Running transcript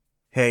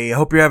Hey, I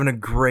hope you're having a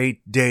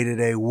great day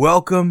today.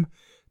 Welcome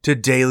to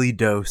Daily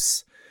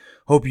Dose.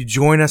 Hope you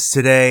join us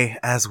today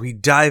as we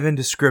dive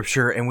into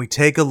Scripture and we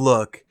take a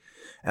look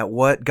at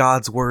what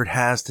God's Word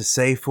has to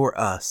say for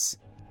us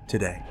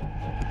today.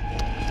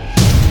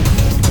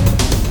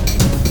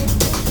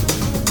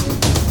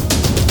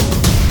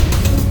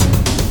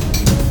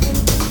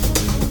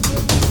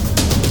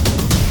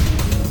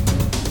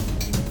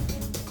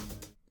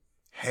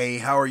 Hey,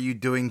 how are you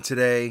doing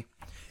today?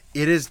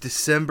 It is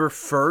December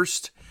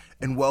 1st.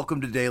 And welcome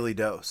to Daily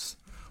Dose.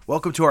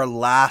 Welcome to our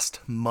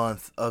last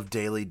month of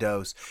Daily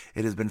Dose.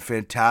 It has been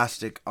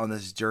fantastic on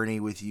this journey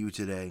with you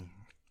today.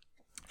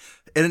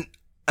 And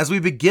as we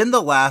begin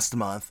the last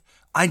month,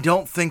 I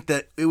don't think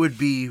that it would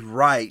be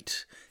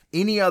right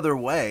any other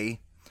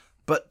way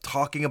but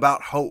talking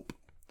about hope.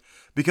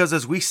 Because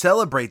as we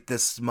celebrate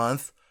this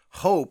month,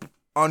 hope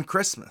on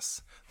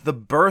Christmas, the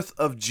birth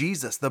of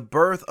Jesus, the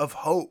birth of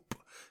hope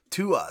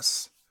to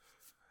us.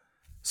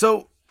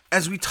 So,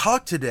 as we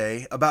talk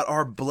today about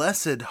our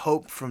blessed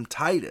hope from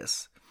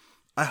Titus,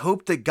 I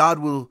hope that God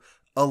will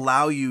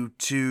allow you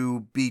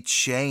to be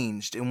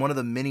changed in one of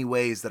the many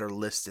ways that are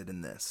listed in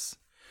this.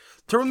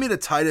 Turn with me to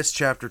Titus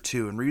chapter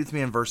 2 and read with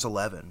me in verse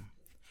 11.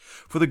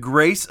 For the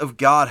grace of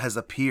God has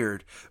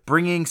appeared,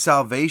 bringing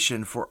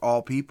salvation for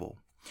all people,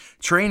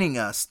 training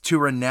us to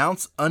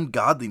renounce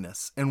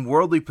ungodliness and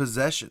worldly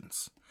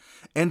possessions,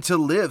 and to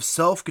live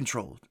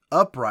self-controlled,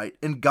 upright,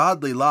 and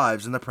godly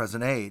lives in the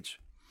present age,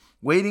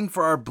 waiting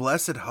for our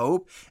blessed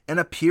hope and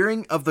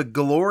appearing of the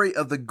glory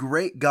of the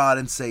great God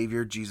and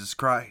Savior Jesus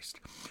Christ,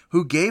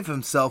 who gave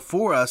himself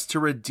for us to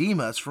redeem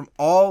us from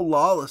all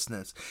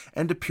lawlessness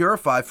and to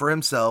purify for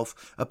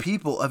himself a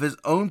people of his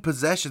own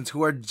possessions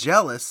who are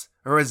zealous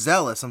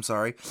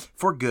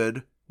for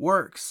good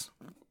works.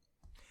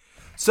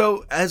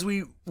 So as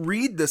we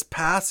read this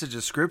passage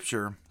of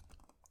Scripture,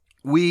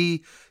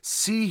 we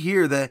see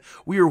here that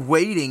we are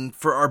waiting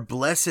for our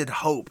blessed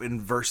hope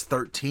in verse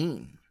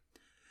 13.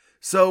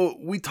 So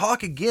we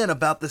talk again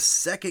about the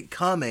second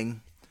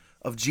coming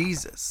of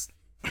Jesus.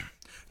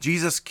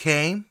 Jesus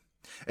came,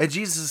 and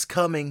Jesus is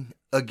coming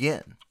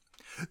again.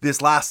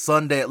 This last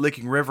Sunday at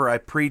Licking River, I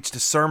preached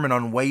a sermon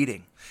on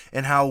waiting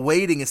and how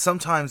waiting is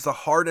sometimes the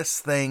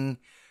hardest thing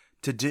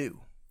to do.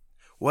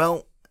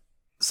 Well,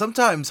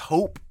 sometimes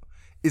hope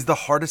is the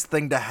hardest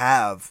thing to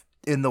have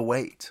in the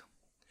wait.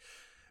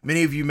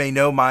 Many of you may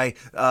know my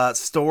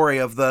story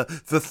of the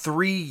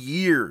 3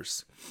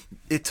 years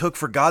it took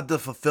for God to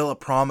fulfill a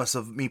promise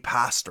of me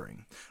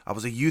pastoring. I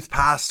was a youth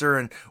pastor,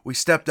 and we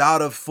stepped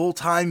out of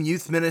full-time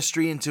youth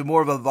ministry into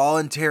more of a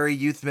voluntary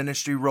youth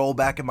ministry role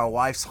back in my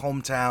wife's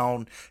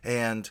hometown.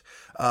 And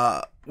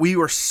we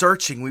were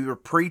searching. We were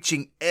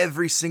preaching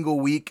every single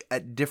week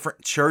at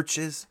different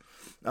churches.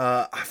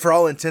 For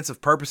all intents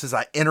and purposes,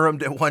 I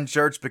interimed at one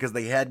church because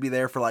they had me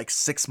there for like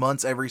 6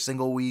 months every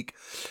single week.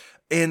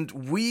 And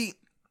we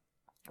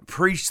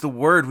preached the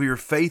word, we were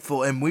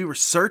faithful, and we were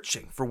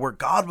searching for where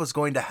God was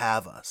going to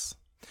have us.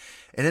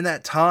 And in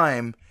that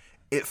time,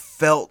 it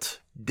felt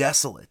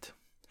desolate.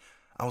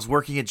 I was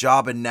working a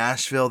job in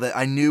Nashville that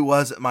I knew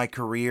wasn't my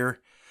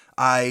career.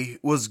 I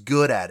was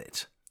good at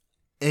it.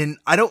 And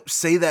I don't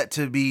say that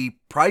to be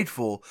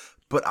prideful,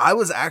 but I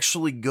was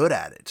actually good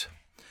at it.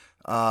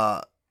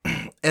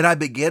 And I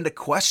began to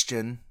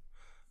question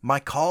my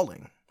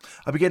calling.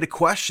 I began to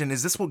question,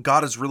 is this what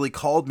God has really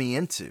called me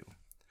into?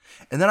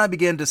 And then I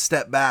began to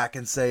step back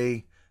and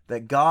say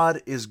that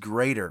God is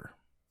greater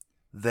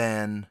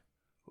than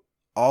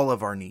all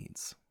of our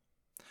needs.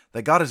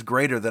 That God is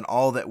greater than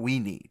all that we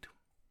need.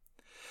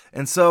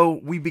 And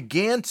so we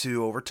began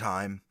to, over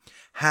time,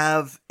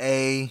 have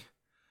a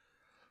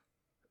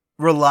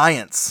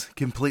reliance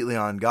completely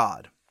on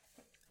God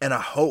and a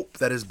hope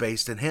that is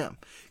based in Him.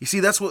 You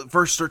see, that's what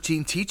verse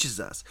 13 teaches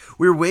us.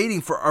 We're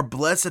waiting for our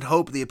blessed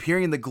hope, the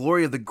appearing in the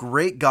glory of the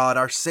great God,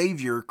 our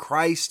Savior,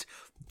 Christ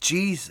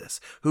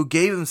Jesus, who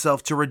gave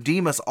himself to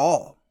redeem us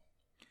all.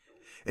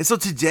 And so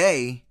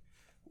today,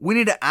 we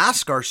need to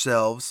ask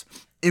ourselves,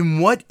 in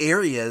what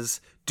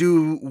areas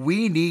do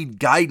we need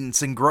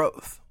guidance and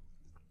growth?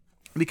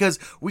 Because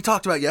we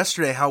talked about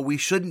yesterday how we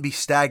shouldn't be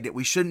stagnant.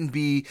 We shouldn't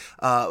be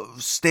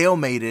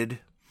stalemated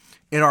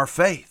in our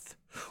faith.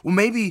 Well,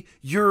 maybe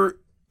you're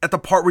at the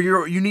part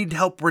where you need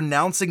help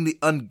renouncing the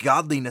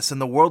ungodliness and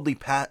the worldly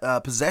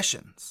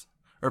passions.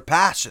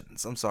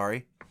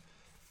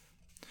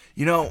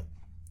 You know,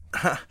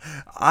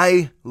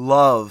 I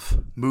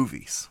love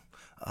movies.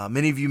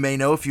 Many of you may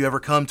know, if you ever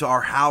come to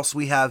our house,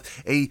 we have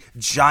a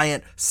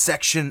giant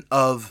section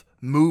of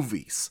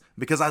movies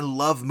because I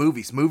love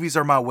movies. Movies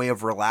are my way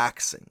of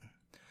relaxing.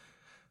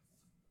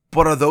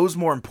 But are those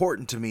more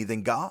important to me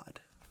than God?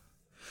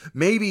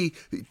 Maybe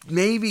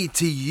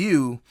to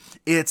you,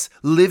 it's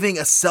living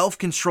a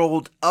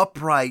self-controlled,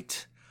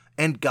 upright,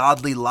 and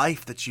godly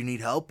life that you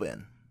need help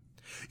in.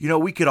 You know,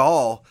 we could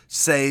all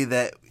say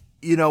that,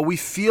 we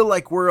feel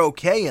like we're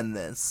okay in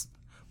this,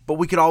 but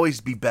we could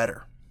always be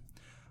better.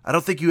 I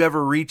don't think you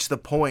ever reach the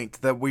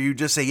point that where you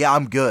just say, yeah,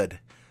 I'm good.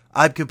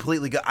 I'm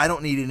completely good. I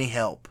don't need any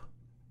help.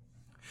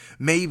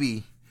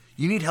 Maybe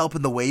You need help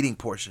in the waiting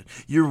portion.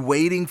 You're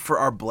waiting for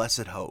our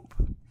blessed hope.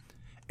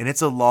 And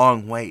it's a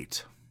long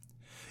wait.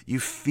 You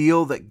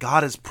feel that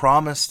God has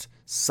promised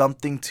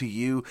something to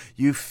you.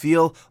 You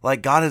feel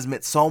like God has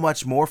meant so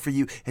much more for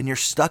you, and you're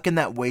stuck in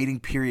that waiting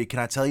period. Can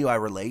I tell you I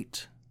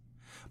relate?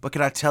 But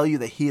can I tell you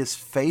that He is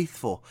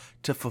faithful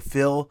to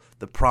fulfill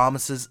the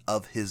promises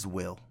of His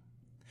will?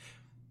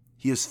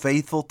 He is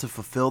faithful to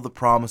fulfill the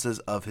promises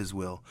of His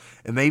will.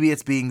 And maybe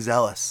it's being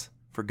zealous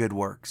for good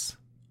works.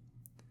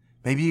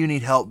 Maybe you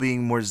need help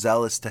being more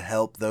zealous to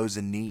help those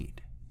in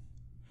need.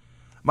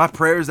 My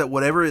prayer is that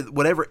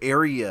whatever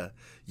area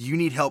you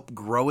need help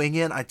growing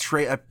in, I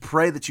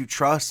pray that you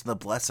trust in the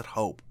blessed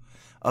hope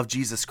of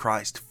Jesus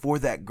Christ for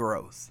that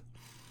growth.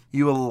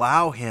 You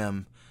allow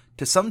Him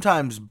to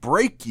sometimes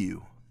break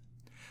you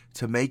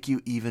to make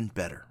you even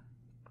better.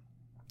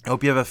 I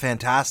hope you have a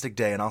fantastic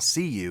day, and I'll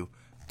see you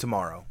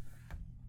tomorrow.